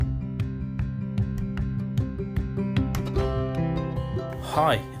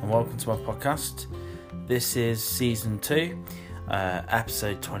Hi and welcome to my podcast. This is season 2,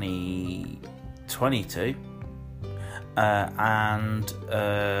 episode 2022, and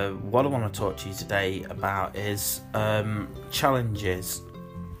what I want to talk to you today about is challenges,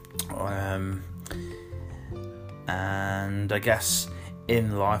 and I guess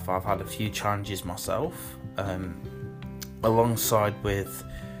in life I've had a few challenges myself, alongside with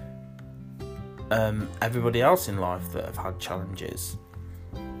everybody else in life that have had challenges.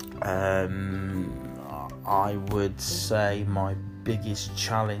 I would say my biggest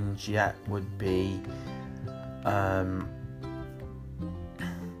challenge yet would be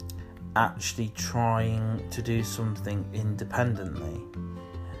actually trying to do something independently.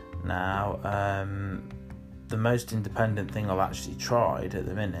 Now, the most independent thing I've actually tried at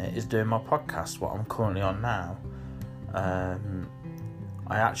the minute is doing my podcast, what I'm currently on now. I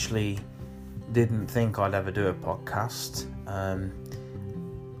actually didn't think I'd ever do a podcast.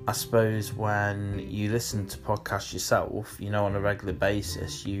 I suppose when you listen to podcasts yourself, on a regular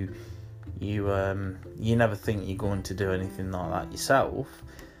basis, you never think you're going to do anything like that yourself.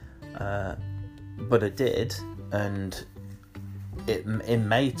 But I did, and in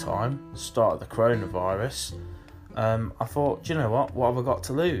May time, start of the coronavirus, I thought, do you know what have I got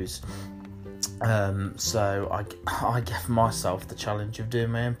to lose? So I gave myself the challenge of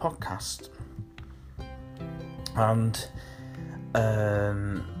doing my own podcast. And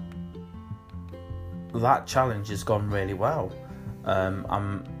that challenge has gone really well.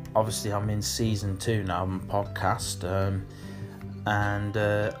 I'm in season 2 now of my podcast, and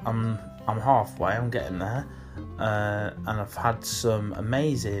I'm halfway. I'm getting there, and I've had some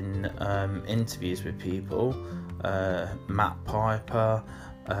amazing interviews with people. Matt Piper,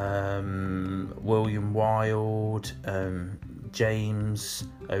 William Wild, James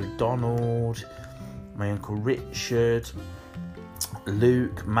O'Donnell, my Uncle Richard,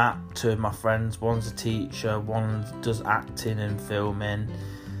 Luke, Matt, two of my friends. One's a teacher, one does acting and filming.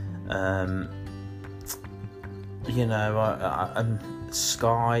 And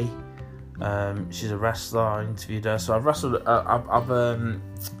Sky, she's a wrestler. I interviewed her. So I've wrestled. I've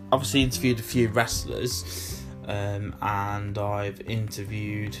obviously interviewed a few wrestlers, and I've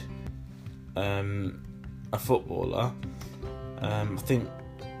interviewed a footballer. I think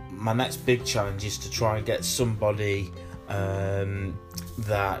my next big challenge is to try and get somebody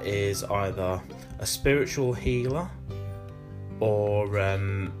that is either a spiritual healer or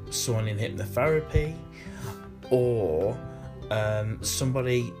someone in hypnotherapy, or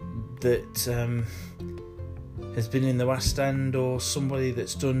somebody that has been in the West End, or somebody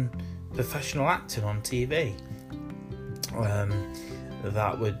that's done professional acting on TV.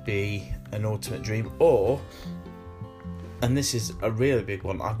 That would be an ultimate dream. Or, and this is a really big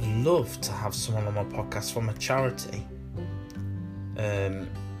one, I'd love to have someone on my podcast from a charity. That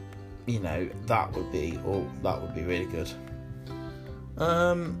would be really good.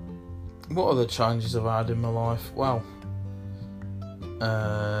 What other challenges have I had in my life? Well,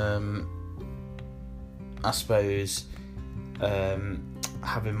 I suppose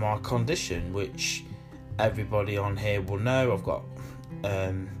having my condition, which everybody on here will know. I've got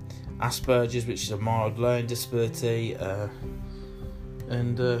Asperger's, which is a mild learning disability,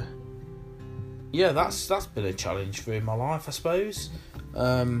 and that's been a challenge through my life, I suppose.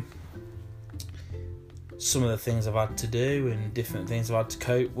 Some of the things I've had to do and different things I've had to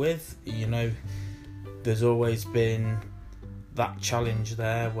cope with, there's always been that challenge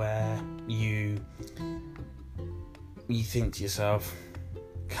there where you think to yourself,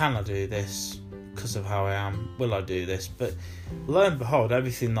 can I do this because of how I am? Will I do this? But lo and behold,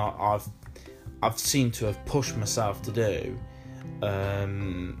 everything that I've seemed to have pushed myself to do,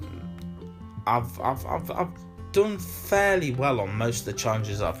 I've done fairly well on most of the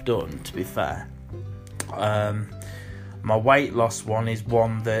challenges I've done, to be fair. My weight loss one is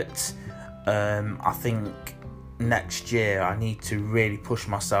one that I think next year I need to really push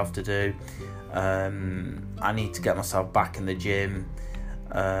myself to do. I need to get myself back in the gym,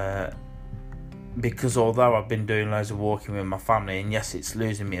 because although I've been doing loads of walking with my family, and yes, it's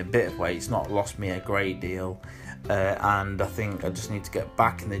losing me a bit of weight, it's not lost me a great deal, and I think I just need to get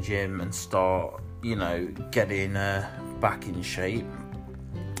back in the gym and start getting back in shape.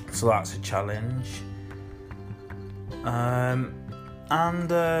 So that's a challenge. And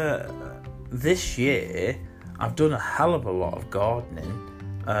this year I've done a hell of a lot of gardening,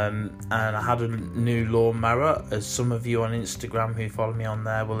 and I had a new lawnmower. As some of you on Instagram who follow me on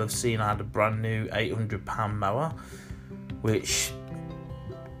there will have seen, I had a brand new £800 mower, which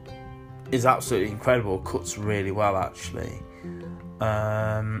is absolutely incredible. Cuts really well, actually.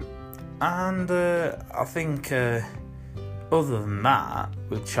 And I think other than that,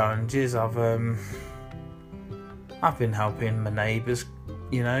 with challenges, I've been helping my neighbours,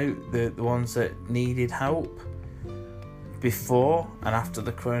 the ones that needed help before and after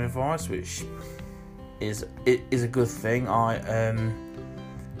the coronavirus, which is a good thing. I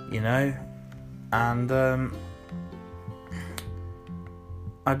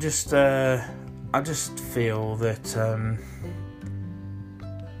just feel that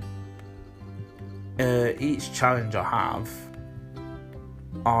each challenge I have,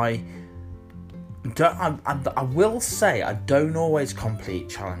 I will say I don't always complete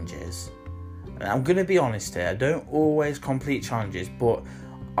challenges. I'm going to be honest here. I don't always complete challenges, but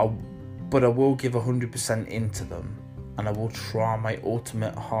I will give 100% into them, and I will try my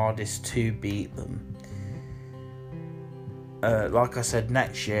ultimate hardest to beat them. Like I said,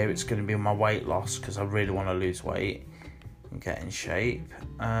 next year it's going to be my weight loss, because I really want to lose weight and get in shape.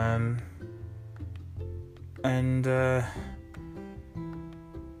 I don't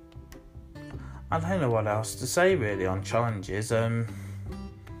know what else to say really on challenges. I'm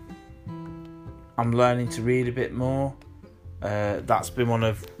learning to read a bit more. That's been one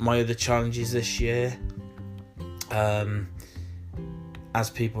of my other challenges this year. As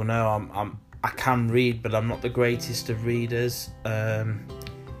people know, I can read, but I'm not the greatest of readers. And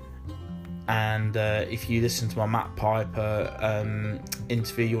if you listen to my Matt Piper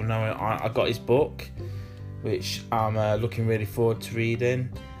interview, you'll know I got his book, which I'm looking really forward to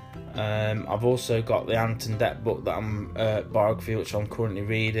reading. I've also got the Anton Depp book that I'm biography, which I'm currently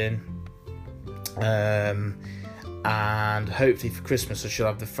reading. And hopefully for Christmas I should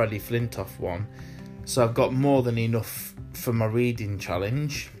have the Freddie Flintoff one. So I've got more than enough for my reading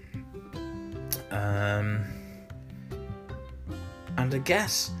challenge. And I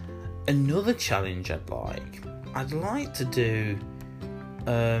guess another challenge I'd like to do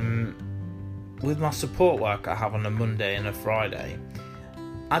with my support work I have on a Monday and a Friday.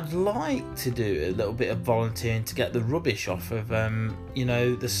 I'd like to do a little bit of volunteering to get the rubbish off of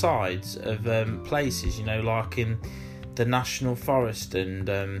the sides of places, like in the National Forest and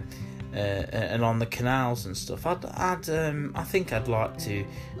on the canals and stuff. I think I'd like to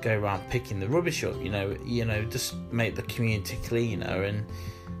go around picking the rubbish up, just make the community cleaner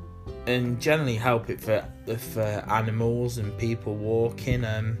and generally help it for animals and people walking.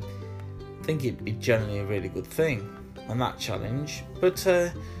 I think it'd be generally a really good thing on that challenge. But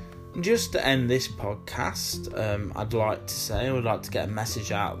just to end this podcast, I'd like to say I would like to get a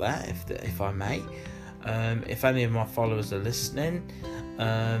message out there, if I may. If any of my followers are listening,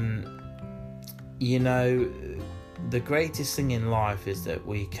 the greatest thing in life is that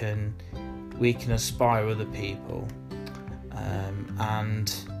we can inspire other people,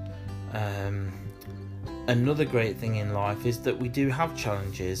 and another great thing in life is that we do have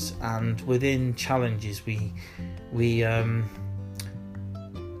challenges, and within challenges we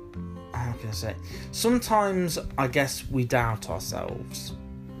how can I say? Sometimes I guess we doubt ourselves.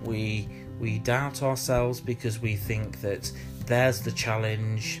 We doubt ourselves because we think that there's the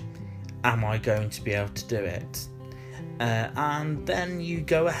challenge. Am I going to be able to do it? And then you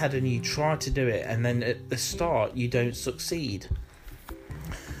go ahead and you try to do it, and then at the start you don't succeed.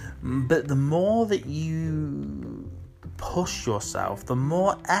 But the more that you push yourself, the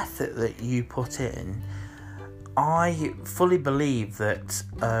more effort that you put in, I fully believe that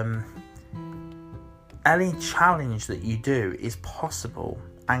any challenge that you do is possible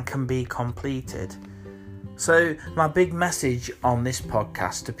and can be completed. So my big message on this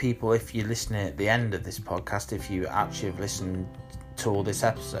podcast to people, if you're listening at the end of this podcast, if you actually have listened to all this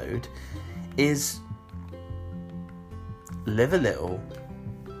episode, is live a little.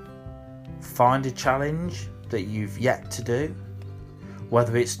 Find a challenge that you've yet to do,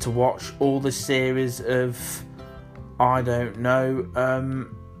 whether it's to watch all the series of, My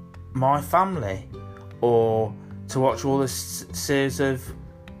Family, or to watch all the series of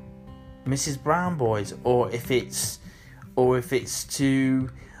Mrs. Brown Boys, or if it's to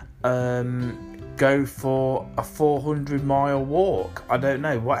go for a 400-mile walk. I don't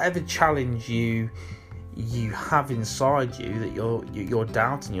know, whatever challenge you have inside you that you're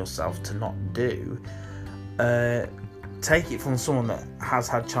doubting yourself to not do, take it from someone that has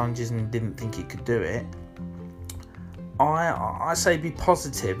had challenges and didn't think it could do it. I say be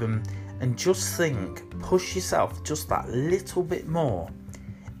positive and just think, push yourself just that little bit more,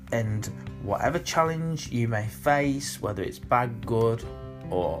 and whatever challenge you may face, whether it's bad, good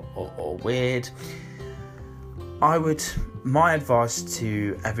or weird, my advice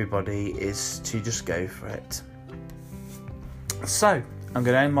to everybody is to just go for it. So I'm going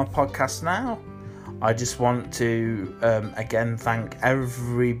to end my podcast now. I just want to again thank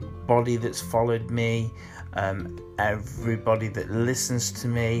everybody that's followed me, everybody that listens to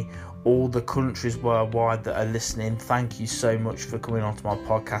me, all the countries worldwide that are listening. Thank you so much for coming onto my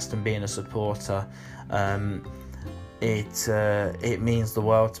podcast and being a supporter. It means the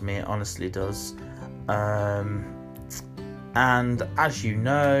world to me. It honestly does. And as you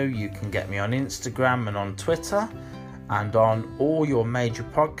know, you can get me on Instagram and on Twitter and on all your major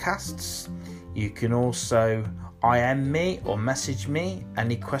podcasts. You can also IM me or message me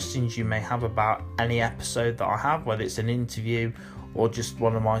any questions you may have about any episode that I have, whether it's an interview or just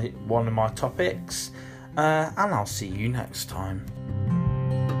one of my topics. And I'll see you next time.